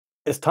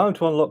It's time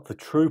to unlock the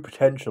true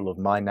potential of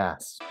my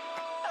NAS.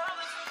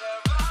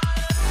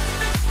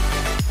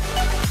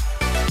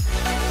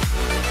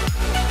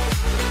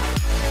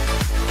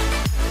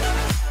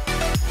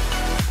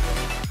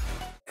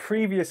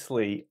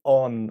 Previously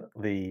on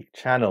the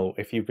channel,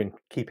 if you've been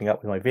keeping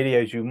up with my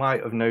videos, you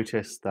might have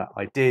noticed that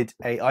I did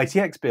a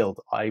ITX build.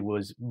 I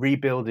was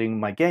rebuilding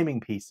my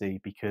gaming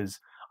PC because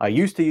I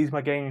used to use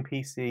my gaming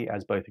PC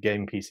as both a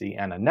gaming PC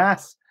and a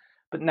NAS,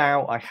 but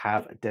now I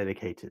have a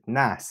dedicated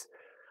NAS.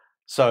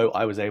 So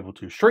I was able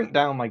to shrink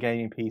down my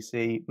gaming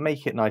PC,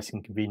 make it nice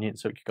and convenient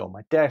so it could go on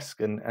my desk,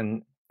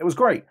 and it was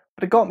great.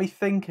 But it got me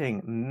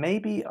thinking,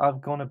 maybe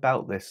I've gone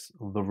about this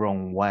the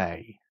wrong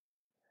way.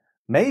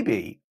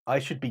 Maybe I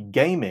should be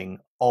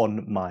gaming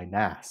on my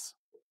NAS.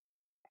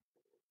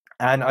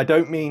 And I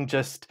don't mean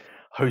just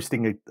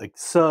hosting a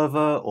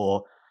server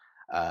or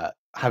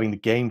having the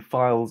game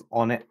files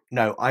on it.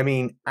 No, I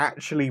mean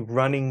actually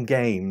running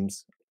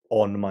games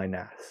on my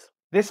NAS.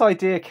 This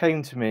idea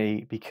came to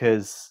me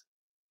because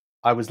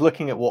I was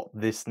looking at what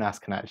this NAS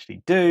can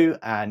actually do,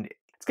 and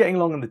it's getting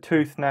long in the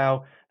tooth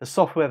now. The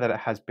software that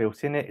it has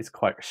built in it is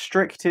quite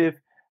restrictive.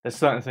 There's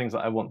certain things that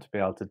I want to be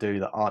able to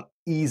do that aren't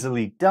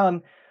easily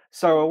done.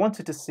 So I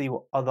wanted to see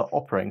what other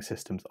operating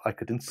systems I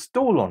could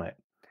install on it.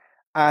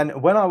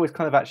 And when I was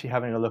kind of actually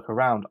having a look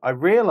around, I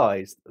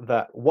realized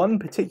that one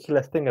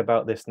particular thing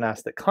about this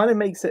NAS that kind of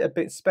makes it a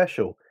bit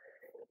special,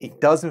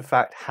 it does in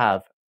fact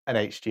have an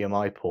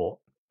HDMI port.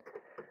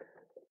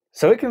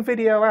 So it can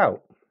video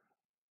out.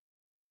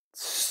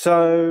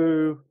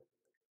 So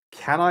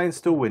can I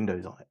install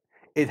Windows on it?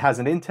 It has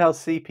an Intel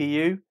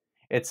CPU.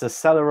 It's a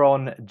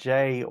Celeron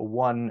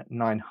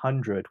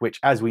J1900,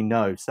 which, as we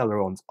know,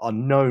 Celerons are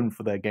known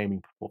for their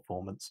gaming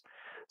performance.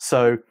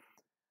 So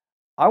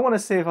I want to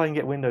see if I can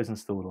get Windows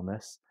installed on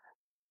this.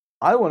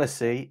 I want to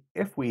see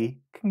if we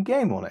can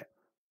game on it.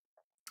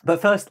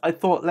 But first, I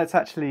thought let's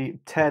actually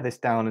tear this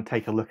down and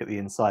take a look at the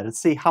inside and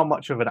see how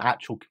much of an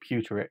actual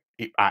computer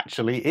it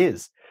actually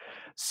is.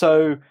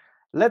 So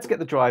let's get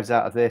the drives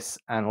out of this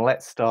and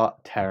let's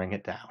start tearing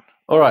it down.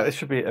 All right, this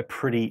should be a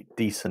pretty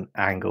decent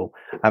angle.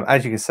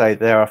 As you can see,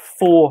 there are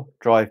 4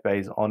 drive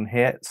bays on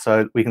here,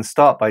 so we can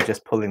start by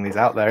just pulling these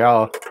out. They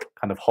are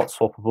kind of hot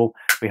swappable.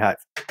 We have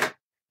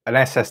an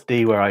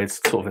SSD where I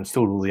sort of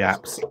installed all the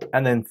apps,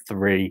 and then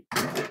 3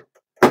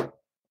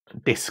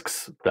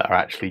 disks that are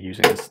actually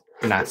using as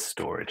NAS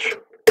storage.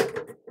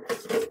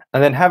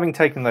 And then having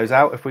taken those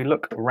out, if we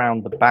look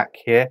around the back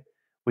here,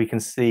 we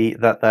can see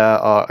that there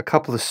are a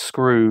couple of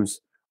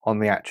screws on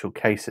the actual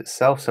case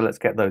itself. So let's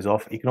get those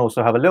off. You can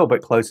also have a little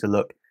bit closer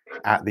look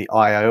at the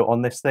I/O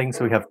on this thing.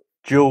 So we have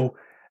dual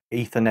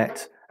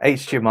Ethernet,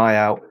 HDMI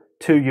out,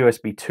 2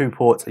 USB 2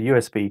 ports, a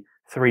USB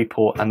 3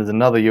 port, and there's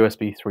another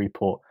USB 3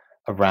 port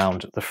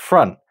around the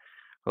front.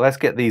 Well, let's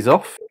get these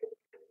off.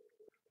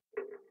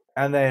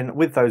 And then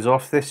with those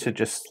off, this should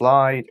just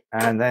slide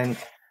and then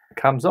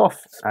comes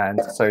off. And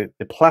so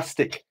the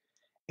plastic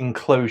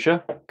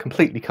enclosure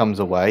completely comes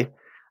away,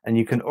 and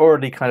you can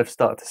already kind of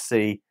start to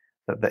see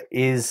that there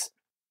is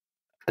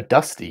a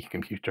dusty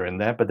computer in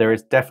there, but there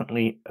is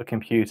definitely a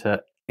computer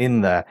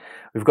in there.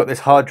 We've got this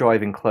hard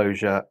drive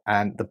enclosure,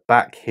 and the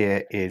back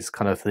here is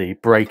kind of the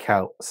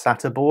breakout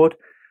SATA board.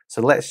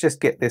 So let's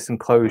just get this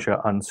enclosure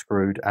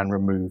unscrewed and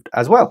removed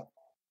as well.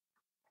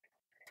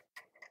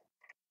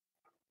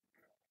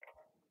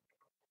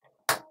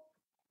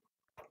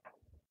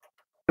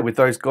 With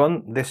those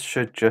gone, this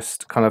should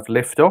just kind of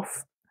lift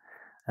off,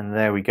 and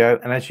there we go.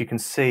 And as you can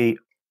see,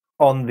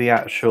 on the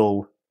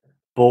actual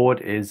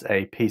board is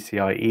a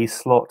PCIe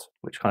slot,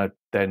 which kind of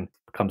then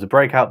becomes a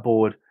breakout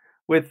board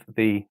with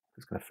the,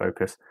 it's going to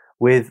focus,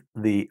 with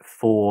the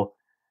 4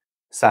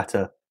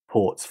 SATA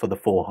ports for the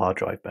 4 hard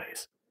drive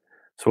bays.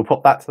 So we'll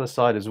pop that to the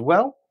side as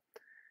well.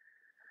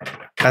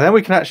 And then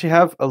we can actually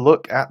have a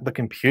look at the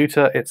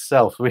computer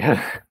itself. We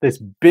have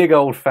this big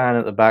old fan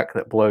at the back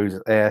that blows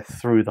air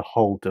through the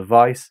whole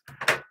device.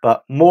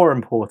 But more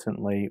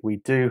importantly, we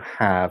do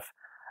have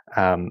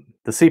the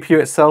CPU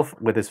itself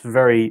with this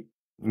very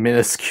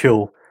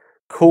minuscule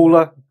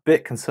cooler.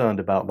 Bit concerned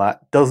about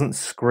that. Doesn't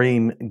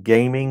scream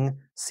gaming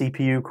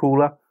CPU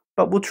cooler,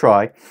 but we'll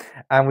try.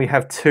 And we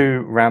have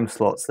 2 RAM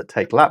slots that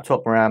take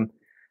laptop RAM,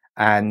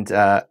 and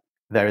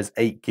there is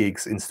 8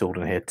 gigs installed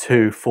in here,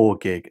 2 4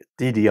 gig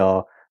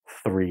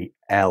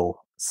DDR3L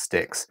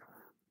sticks.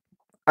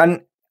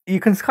 And you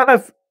can kind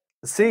of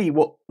see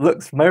what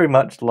looks very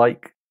much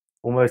like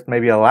almost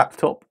maybe a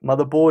laptop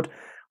motherboard.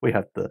 We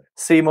have the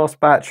CMOS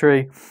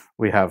battery,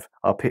 we have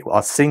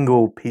our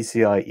single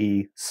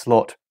PCIe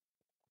slot.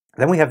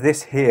 Then we have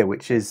this here,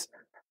 which is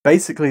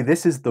basically,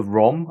 this is the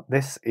ROM.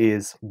 This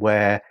is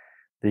where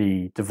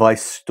the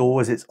device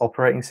stores its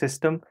operating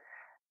system.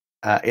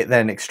 It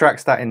then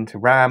extracts that into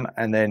RAM,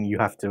 and then you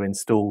have to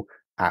install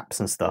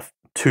apps and stuff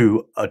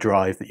to a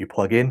drive that you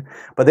plug in.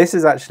 But this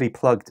is actually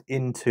plugged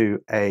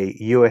into a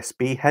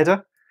USB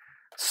header.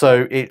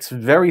 So it's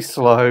very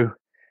slow,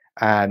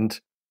 and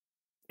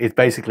it's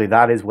basically,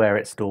 that is where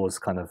it stores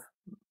kind of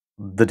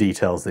the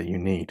details that you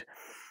need.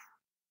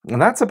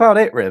 And that's about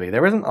it, really.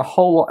 There isn't a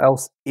whole lot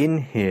else in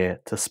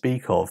here to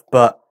speak of,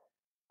 but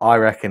I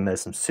reckon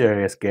there's some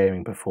serious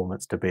gaming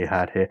performance to be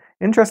had here.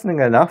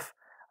 Interestingly enough,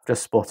 I've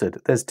just spotted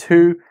there's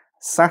two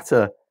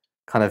SATA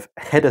kind of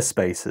header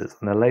spaces,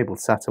 and they're labeled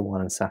SATA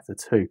 1 and SATA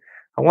 2.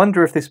 I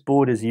wonder if this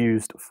board is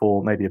used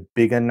for maybe a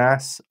bigger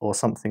NAS or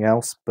something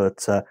else,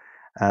 but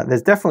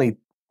there's definitely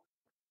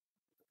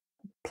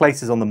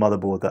places on the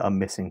motherboard that are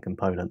missing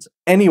components.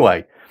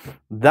 Anyway,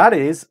 that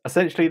is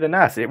essentially the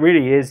NAS. It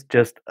really is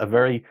just a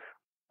very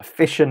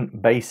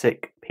efficient,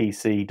 basic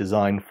PC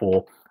designed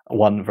for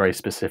one very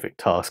specific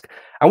task.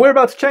 And we're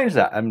about to change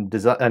that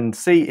and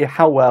see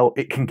how well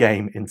it can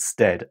game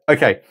instead.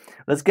 Okay,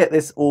 let's get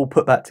this all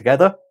put back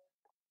together,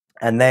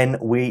 and then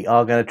we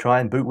are going to try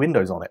and boot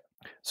Windows on it.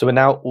 So we're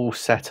now all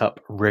set up,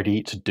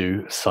 ready to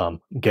do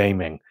some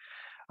gaming.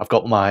 I've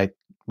got my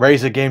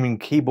Razer gaming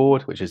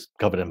keyboard, which is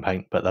covered in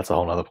paint, but that's a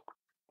whole other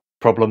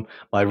problem.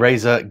 My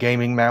Razer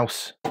gaming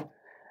mouse.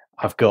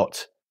 I've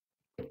got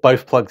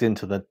both plugged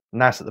into the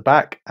NAS at the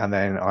back, and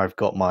then I've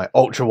got my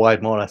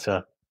ultra-wide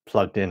monitor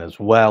plugged in as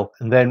well.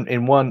 And then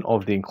in one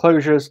of the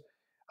enclosures,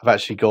 I've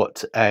actually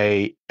got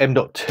a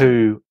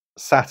M.2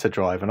 SATA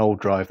drive, an old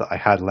drive that I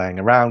had laying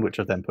around, which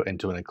I've then put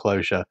into an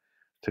enclosure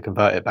to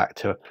convert it back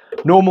to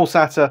normal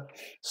SATA.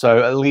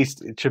 So at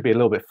least it should be a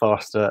little bit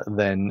faster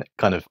than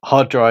kind of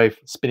hard drive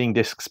spinning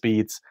disk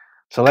speeds.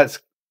 So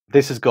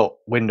this has got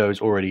Windows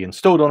already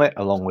installed on it,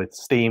 along with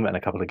Steam and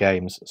a couple of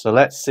games. So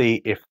let's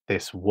see if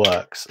this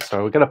works.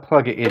 So we're going to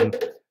plug it in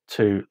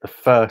to the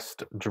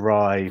first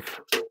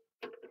drive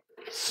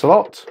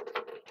slot,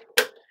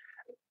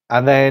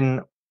 and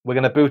then we're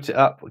going to boot it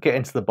up, get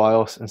into the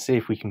BIOS, and see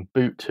if we can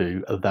boot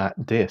to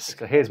that disk.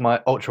 So here's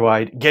my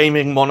ultra-wide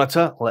gaming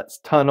monitor. Let's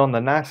turn on the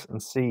NAS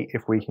and see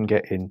if we can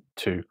get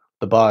into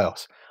the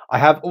BIOS. I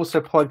have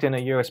also plugged in a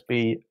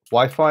USB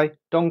Wi-Fi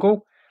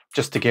dongle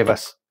just to give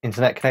us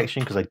internet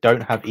connection, because I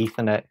don't have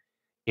Ethernet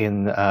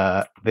in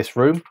this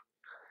room.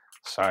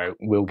 So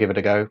we'll give it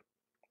a go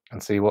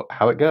and see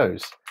how it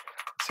goes.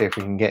 See if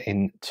we can get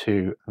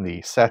into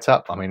the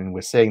setup. I mean,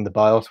 we're seeing the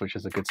BIOS, which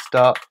is a good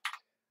start.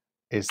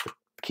 Is the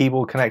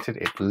keyboard connected?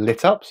 It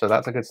lit up, so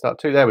that's a good start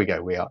too. There we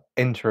go. We are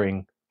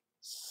entering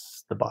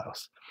the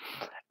BIOS.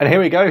 And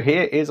here we go.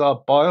 Here is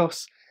our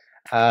BIOS.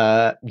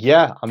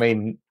 Yeah, I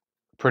mean,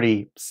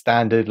 pretty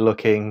standard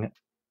looking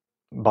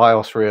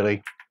BIOS,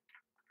 really.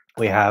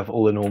 We have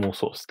all the normal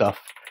sort of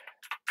stuff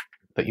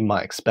that you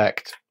might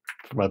expect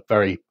from a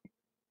very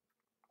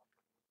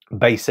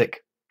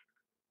basic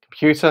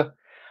computer.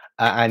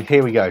 And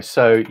here we go.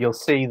 So you'll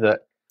see that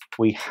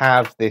we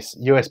have this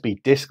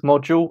USB disk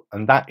module,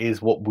 and that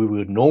is what we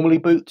would normally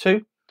boot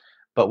to,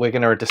 but we're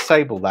going to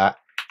disable that,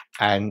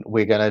 and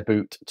we're going to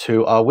boot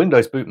to our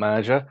Windows boot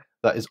manager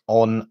that is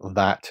on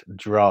that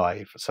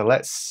drive. So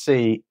let's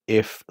see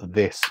if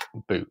this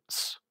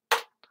boots.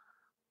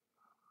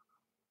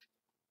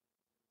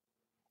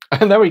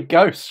 And there we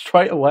go,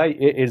 straight away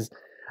it is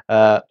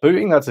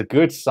booting. That's a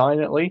good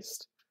sign, at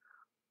least.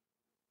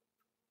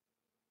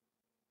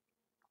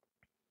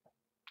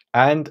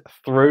 And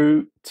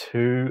through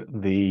to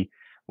the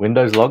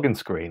Windows login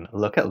screen.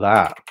 Look at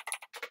that.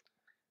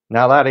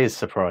 Now that is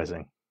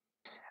surprising.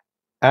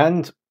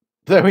 And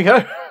there we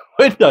go.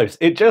 Windows,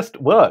 it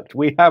just worked.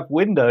 We have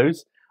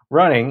Windows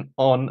running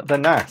on the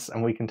NAS,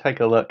 and we can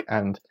take a look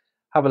and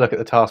have a look at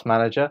the task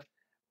manager,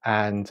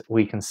 and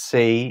we can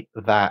see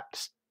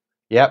that,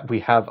 yep,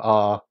 we have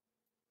our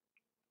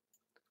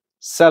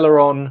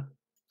Celeron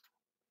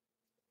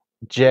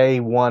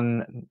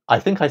J1, I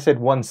think I said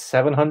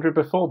 1700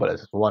 before, but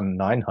it's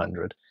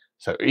 1900,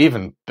 so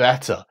even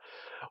better,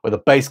 with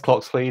a base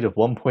clock speed of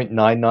 1.99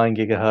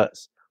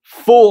 gigahertz,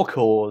 4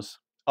 cores.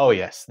 Oh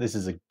yes, this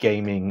is a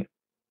gaming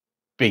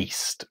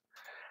beast.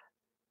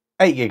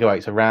 8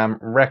 gigabytes of RAM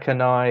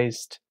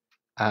recognized.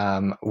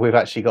 We've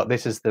actually got,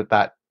 this is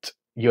that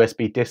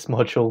USB disk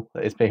module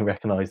that is being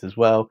recognized as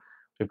well.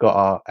 We've got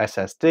our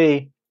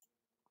SSD,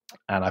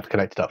 and I've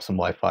connected up some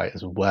Wi-Fi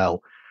as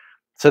well.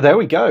 So there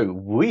we go.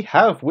 We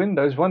have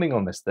Windows running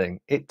on this thing.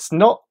 It's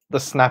not the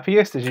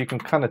snappiest, as you can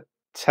kind of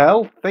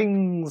tell.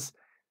 Things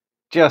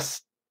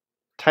just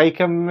take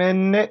a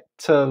minute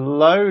to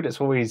load.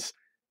 It's always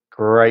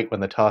great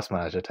when the task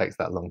manager takes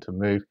that long to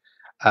move.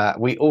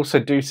 We also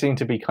do seem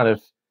to be kind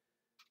of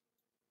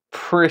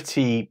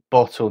pretty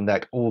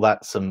bottlenecked. All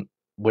that some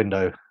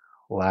window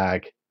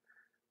lag.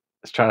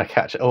 It's trying to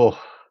catch it. Oh,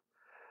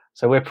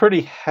 so we're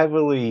pretty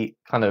heavily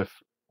kind of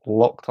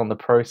locked on the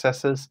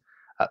processors.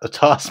 The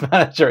task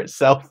manager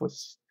itself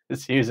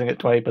is using it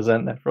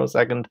 20% there for a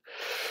second.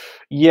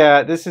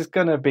 Yeah, this is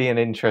going to be an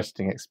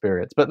interesting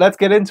experience, but let's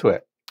get into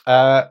it.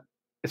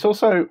 It's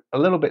also a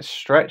little bit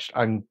stretched.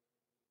 I'm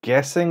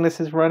guessing this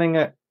is running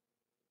at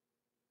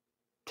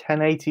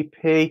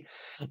 1080p.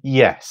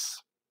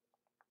 Yes.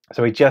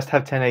 So we just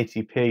have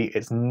 1080p.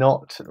 It's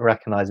not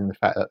recognizing the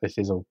fact that this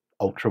is an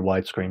ultra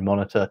widescreen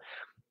monitor.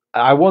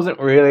 I wasn't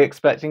really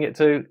expecting it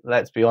to,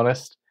 let's be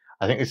honest.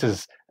 I think this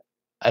is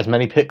as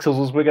many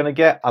pixels as we're going to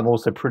get. I'm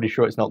also pretty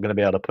sure it's not going to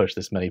be able to push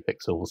this many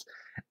pixels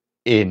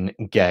in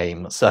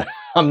game, so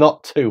I'm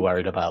not too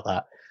worried about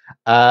that.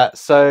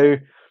 So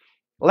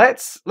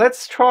let's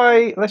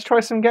try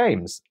some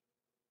games.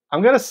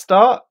 I'm going to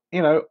start,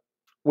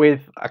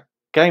 with a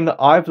game that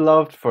I've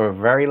loved for a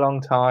very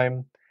long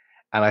time,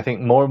 and I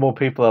think more and more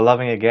people are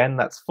loving again.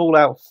 That's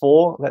Fallout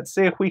 4. Let's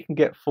see if we can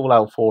get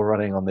Fallout 4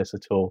 running on this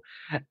at all,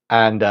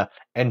 and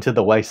Enter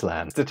the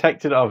Wasteland.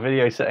 Detected our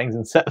video settings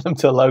and set them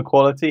to low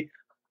quality.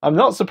 I'm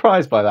not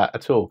surprised by that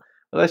at all.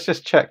 But let's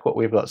just check what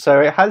we've got.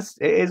 So it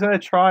is going to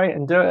try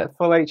and do it at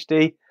full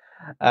HD,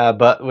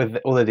 but with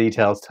all the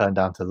details turned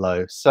down to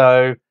low.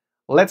 So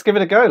let's give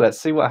it a go. Let's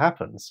see what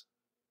happens.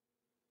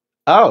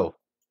 Oh.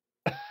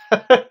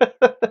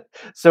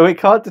 So it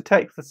can't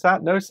detect the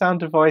sound. No sound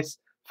device.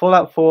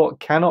 Fallout 4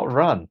 cannot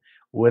run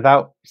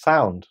without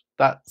sound.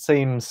 That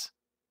seems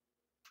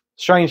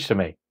strange to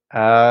me.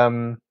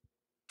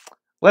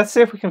 Let's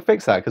see if we can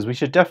fix that, because we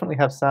should definitely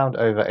have sound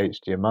over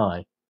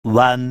HDMI.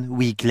 1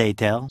 week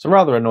later. So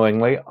rather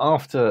annoyingly,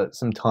 after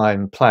some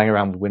time playing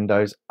around with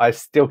Windows, I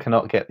still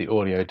cannot get the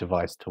audio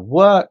device to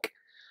work.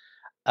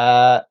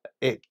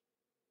 It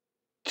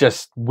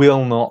just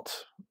will not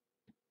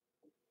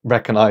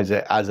recognize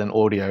it as an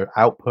audio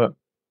output,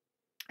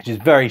 which is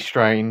very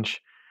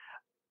strange.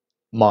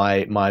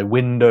 My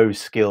Windows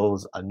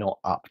skills are not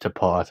up to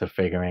par to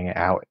figuring it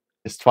out.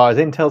 As far as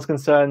Intel's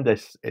concerned,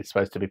 it's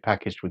supposed to be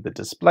packaged with the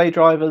display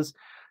drivers.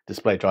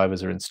 Display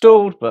drivers are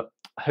installed, but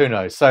who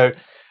knows? So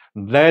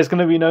there's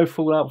going to be no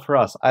Fallout for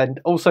us. I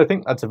also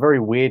think that's a very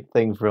weird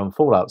thing from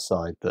Fallout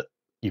side, that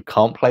you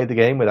can't play the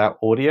game without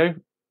audio.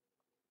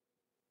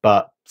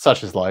 But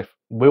such is life.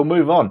 We'll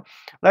move on.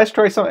 Let's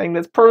try something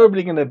that's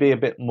probably going to be a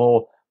bit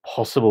more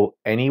possible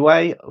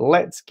anyway.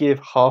 Let's give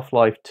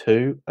Half-Life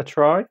 2 a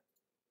try.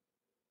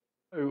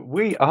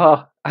 We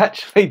are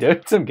actually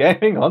doing some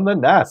gaming on the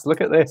NAS. Look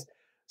at this.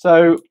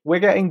 So we're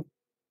getting,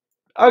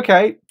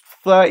 okay,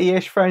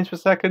 30-ish frames per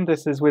second.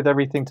 This is with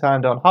everything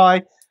turned on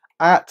high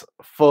at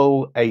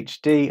full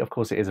HD. Of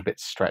course, it is a bit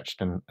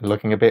stretched and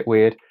looking a bit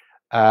weird.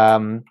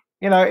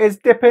 It's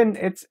dipping.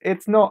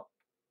 It's not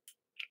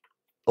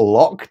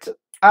locked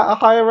at a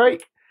higher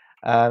rate.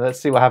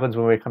 Let's see what happens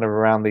when we're kind of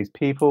around these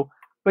people.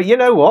 But you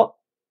know what?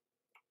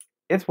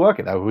 It's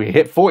working though. We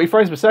hit 40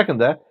 frames per second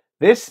there.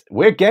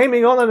 We're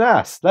gaming on a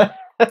NAS.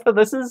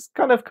 This is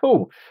kind of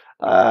cool.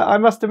 I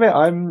must admit,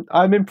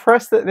 I'm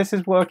impressed that this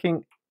is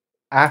working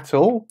at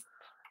all.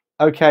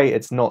 Okay,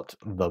 it's not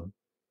the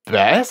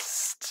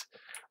best,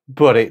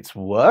 but it's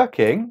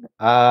working,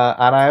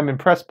 and I am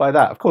impressed by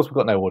that. Of course, we've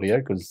got no audio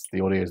because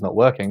the audio is not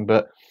working.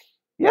 But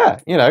yeah,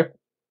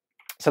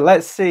 So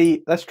let's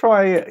see. Let's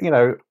try,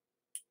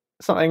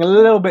 something a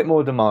little bit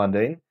more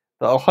demanding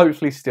that'll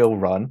hopefully still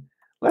run.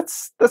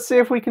 Let's see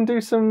if we can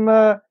do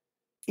some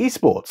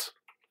esports.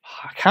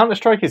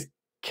 Counter-Strike is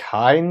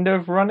kind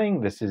of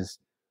running. This is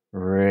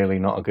really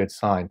not a good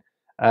sign.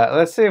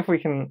 Let's see if we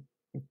can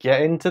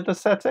get into the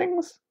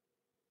settings.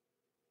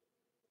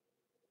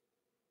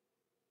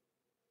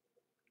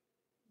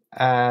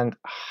 And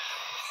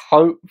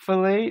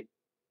hopefully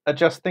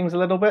adjust things a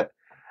little bit.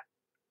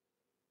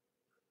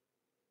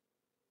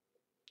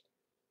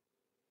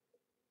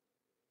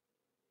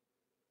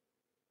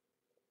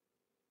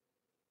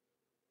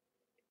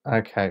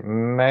 Okay,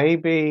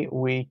 maybe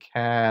we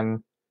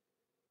can.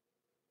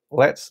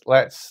 Let's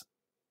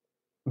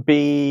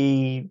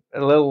be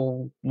a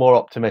little more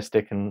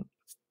optimistic and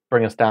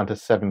bring us down to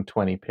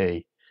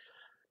 720p.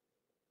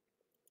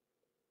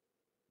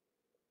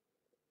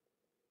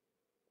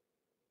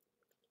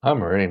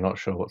 I'm really not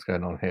sure what's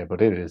going on here,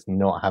 but it is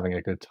not having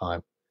a good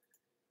time.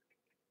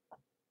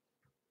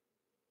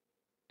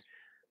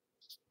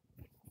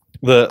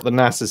 The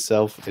NAS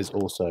itself is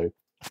also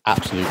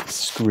absolutely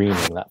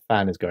screaming. That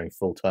fan is going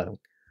full tone.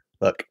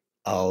 Look,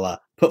 I'll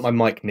put my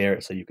mic near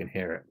it so you can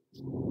hear it.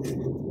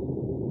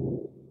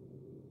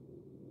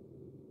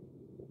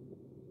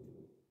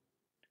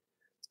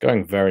 It's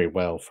going very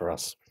well for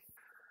us.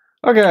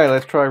 Okay,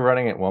 let's try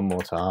running it one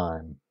more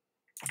time.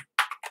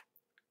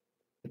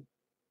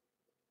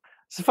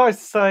 Suffice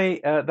to say,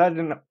 that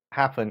didn't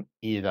happen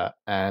either,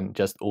 and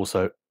just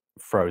also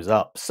froze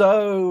up.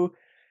 So,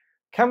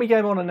 can we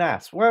game on a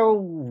NAS?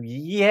 Well,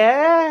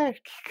 yeah,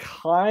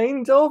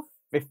 kind of,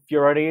 if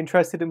you're only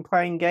interested in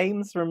playing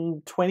games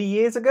from 20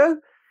 years ago.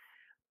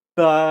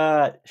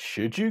 But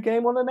should you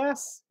game on a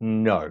NAS?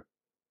 No.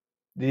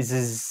 This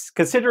is,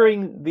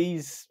 considering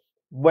these,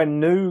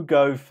 when new,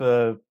 go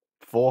for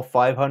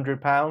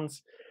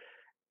 £400-500,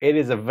 it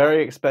is a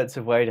very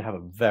expensive way to have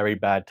a very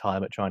bad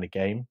time at trying to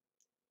game.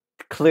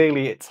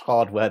 Clearly, it's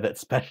hardware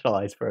that's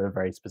specialized for a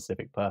very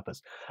specific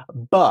purpose.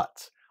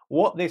 But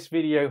what this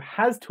video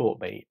has taught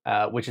me,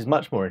 which is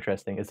much more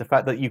interesting, is the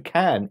fact that you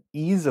can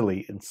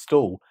easily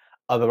install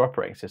other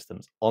operating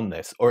systems on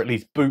this, or at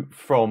least boot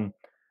from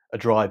a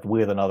drive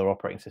with another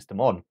operating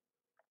system on.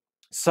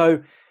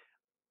 So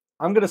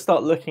I'm going to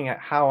start looking at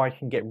how I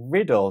can get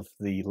rid of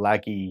the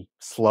laggy,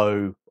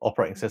 slow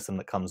operating system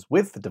that comes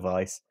with the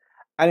device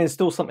and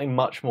install something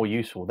much more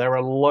useful. There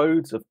are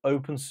loads of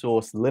open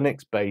source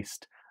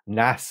Linux-based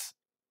NAS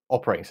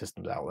operating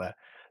systems out there.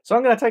 So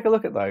I'm going to take a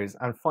look at those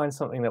and find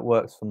something that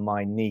works for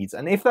my needs.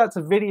 And if that's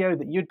a video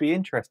that you'd be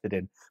interested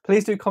in,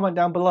 please do comment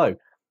down below.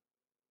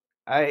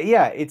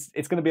 Yeah, it's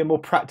going to be a more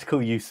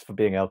practical use for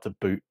being able to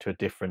boot to a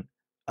different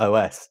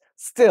OS.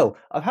 Still,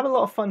 I've had a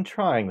lot of fun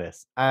trying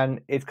this, and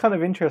it's kind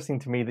of interesting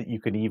to me that you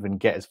could even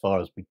get as far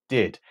as we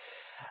did.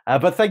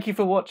 But thank you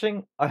for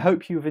watching. I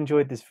hope you've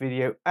enjoyed this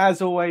video.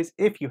 As always,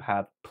 if you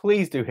have,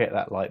 please do hit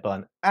that like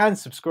button and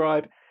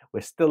subscribe.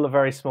 We're still a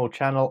very small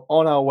channel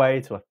on our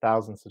way to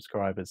 1,000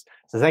 subscribers.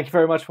 So thank you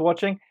very much for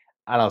watching,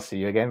 and I'll see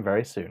you again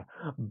very soon.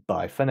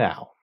 Bye for now.